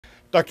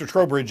Dr.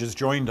 Trowbridge has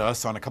joined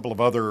us on a couple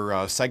of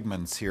other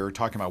segments here,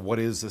 talking about what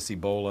is this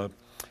Ebola.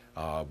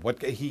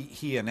 What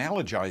he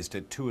analogized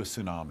it to a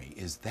tsunami.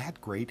 Is that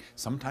great?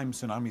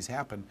 Sometimes tsunamis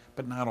happen,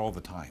 but not all the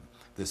time.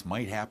 This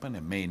might happen,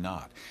 it may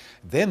not.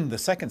 Then the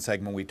second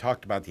segment, we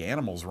talked about the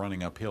animals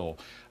running uphill.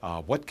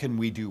 What can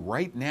we do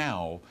right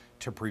now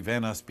to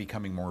prevent us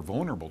becoming more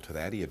vulnerable to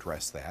that? He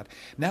addressed that.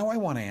 Now I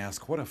want to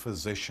ask, what a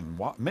physician,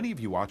 many of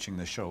you watching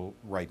the show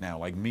right now,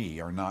 like me,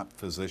 are not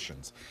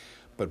physicians.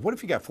 But what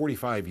if you got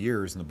 45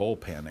 years in the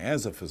bullpen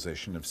as a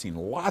physician, have seen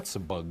lots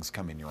of bugs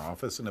come in your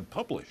office and have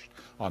published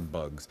on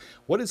bugs?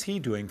 What is he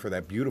doing for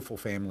that beautiful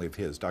family of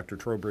his? Dr.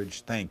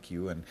 Trowbridge, thank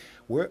you. And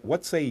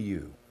what say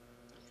you?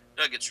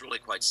 Doug, it's really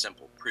quite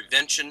simple.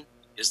 Prevention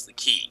is the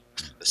key.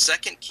 The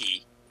second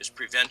key is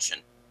prevention.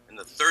 And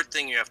the third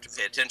thing you have to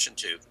pay attention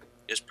to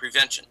is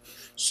prevention.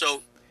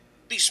 So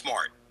be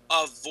smart.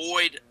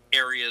 Avoid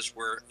areas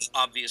where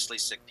obviously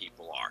sick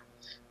people are.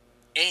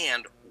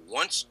 And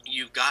once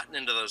you've gotten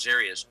into those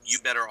areas, you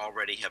better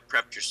already have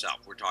prepped yourself.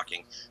 We're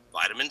talking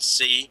vitamin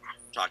C,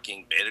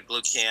 talking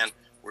beta-glucan,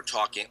 we're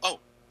talking,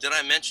 did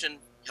I mention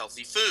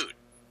healthy food?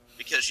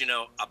 Because,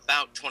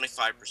 about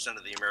 25%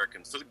 of the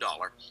American food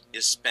dollar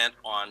is spent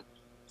on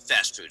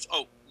fast foods.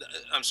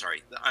 I'm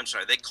sorry.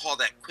 They call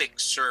that quick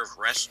serve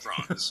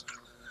restaurants,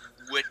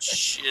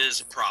 which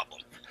is a problem.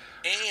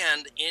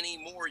 And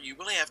anymore, you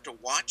really have to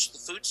watch the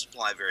food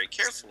supply very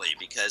carefully,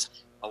 because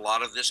a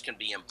lot of this can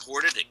be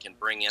imported. It can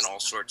bring in all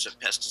sorts of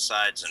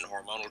pesticides and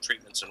hormonal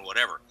treatments and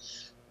whatever.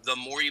 The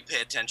more you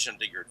pay attention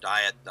to your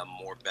diet, the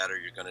more better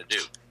you're going to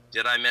do.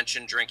 Did I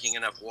mention drinking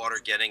enough water,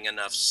 getting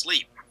enough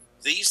sleep?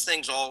 These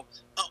things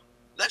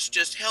that's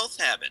just health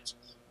habits.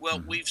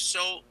 Well, we've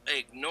so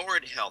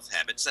ignored health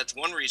habits. That's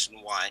one reason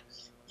why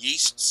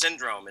yeast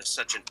syndrome is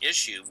such an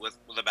issue with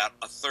about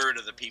a third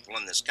of the people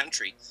in this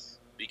country,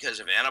 because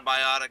of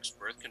antibiotics,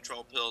 birth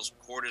control pills,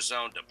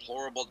 cortisone,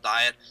 deplorable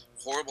diet,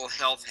 horrible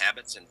health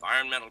habits,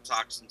 environmental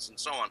toxins, and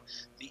so on.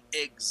 The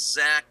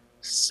exact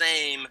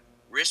same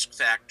risk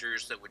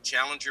factors that would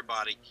challenge your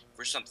body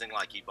for something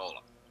like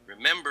Ebola.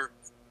 Remember,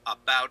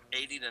 about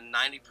 80 to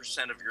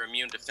 90% of your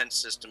immune defense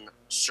system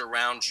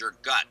surrounds your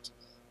gut.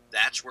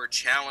 That's where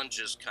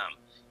challenges come.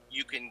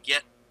 You can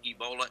get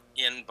Ebola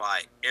in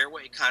by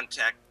airway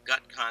contact,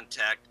 gut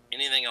contact,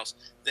 anything else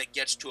that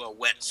gets to a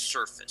wet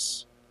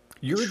surface.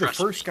 You're the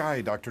first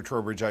guy, Dr.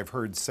 Trowbridge, I've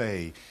heard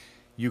say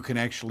you can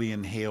actually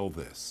inhale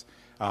this.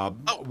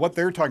 What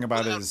they're talking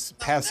about is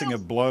passing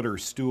of blood or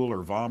stool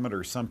or vomit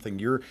or something.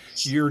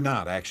 You're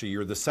not, actually.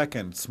 You're the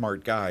second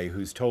smart guy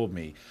who's told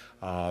me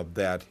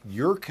that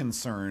you're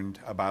concerned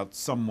about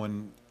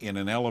someone in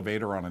an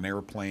elevator, on an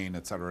airplane,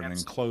 et cetera, an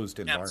enclosed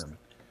environment.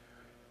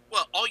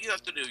 Well, all you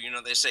have to do,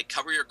 they say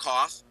cover your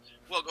cough.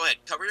 Well, go ahead,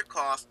 cover your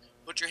cough,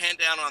 put your hand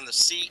down on the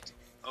seat,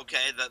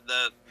 okay,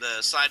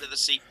 the side of the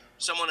seat.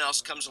 Someone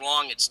else comes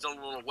along, it's still a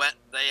little wet.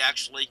 They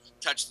actually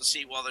touch the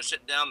seat while they're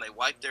sitting down. They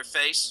wipe their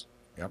face.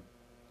 Yep.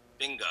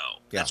 Bingo.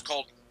 Yeah. That's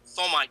called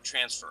fomite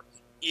transfer.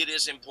 It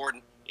is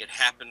important. It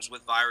happens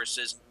with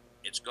viruses.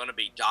 It's going to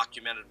be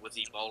documented with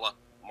Ebola.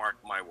 Mark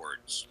my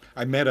words.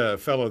 I met a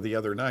fellow the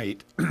other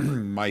night.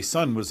 My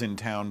son was in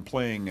town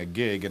playing a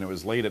gig, and it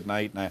was late at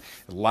night, and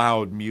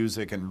loud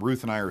music, and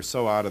Ruth and I are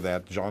so out of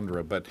that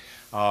genre. But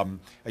a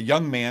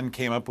young man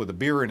came up with a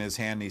beer in his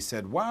hand, and he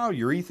said, "Wow,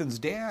 you're Ethan's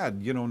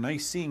dad.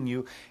 Nice seeing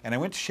you." And I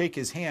went to shake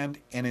his hand,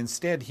 and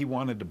instead he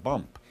wanted to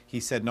bump. He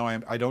said, "No,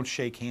 I don't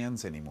shake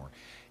hands anymore."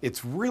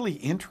 It's really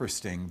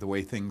interesting the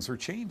way things are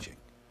changing.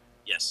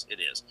 Yes, it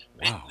is.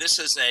 Wow. This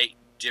is a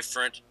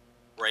different,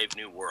 brave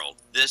new world.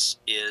 This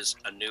is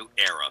a new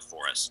era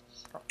for us.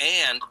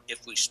 And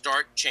if we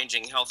start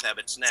changing health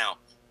habits now,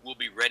 we'll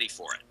be ready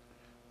for it.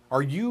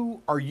 Are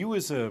you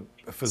as a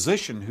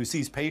physician who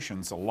sees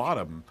patients, a lot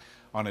of them,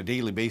 on a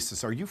daily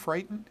basis, are you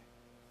frightened?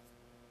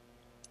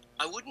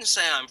 I wouldn't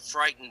say I'm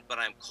frightened, but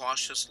I'm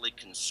cautiously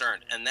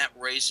concerned, and that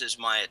raises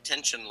my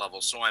attention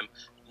level. So I'm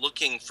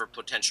looking for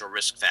potential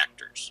risk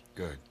factors.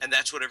 Good. And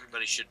that's what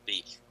everybody should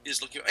be,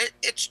 is looking.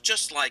 It's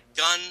just like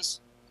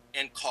guns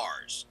and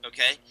cars,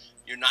 okay?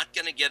 You're not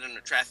going to get in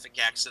a traffic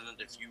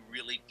accident if you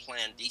really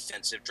plan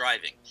defensive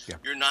driving. Yeah.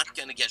 You're not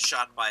going to get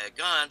shot by a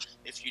gun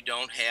if you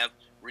don't have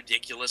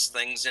ridiculous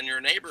things in your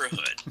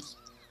neighborhood.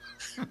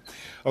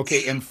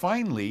 Okay, and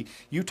finally,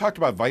 you talked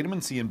about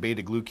vitamin C and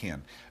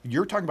beta-glucan.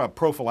 You're talking about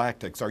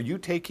prophylactics. Are you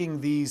taking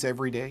these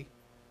every day?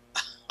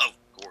 Of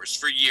course,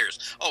 for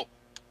years.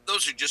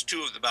 Those are just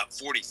two of the about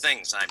 40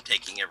 things I'm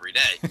taking every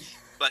day.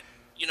 But,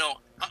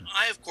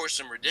 I, of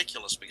course, am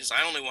ridiculous because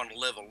I only want to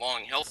live a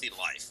long, healthy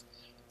life.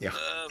 Yeah.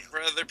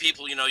 For other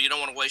people, you don't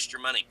want to waste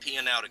your money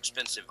peeing out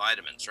expensive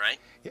vitamins, right?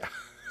 Yeah.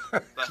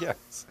 But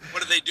yes.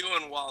 What are they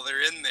doing while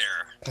they're in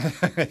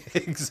there?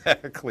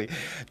 Exactly.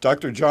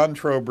 Dr. John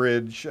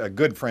Trowbridge, a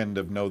good friend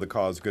of Know the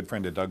Cause, good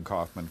friend of Doug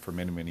Kaufman for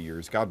many, many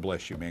years. God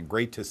bless you, man.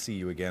 Great to see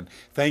you again.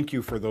 Thank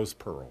you for those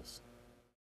pearls.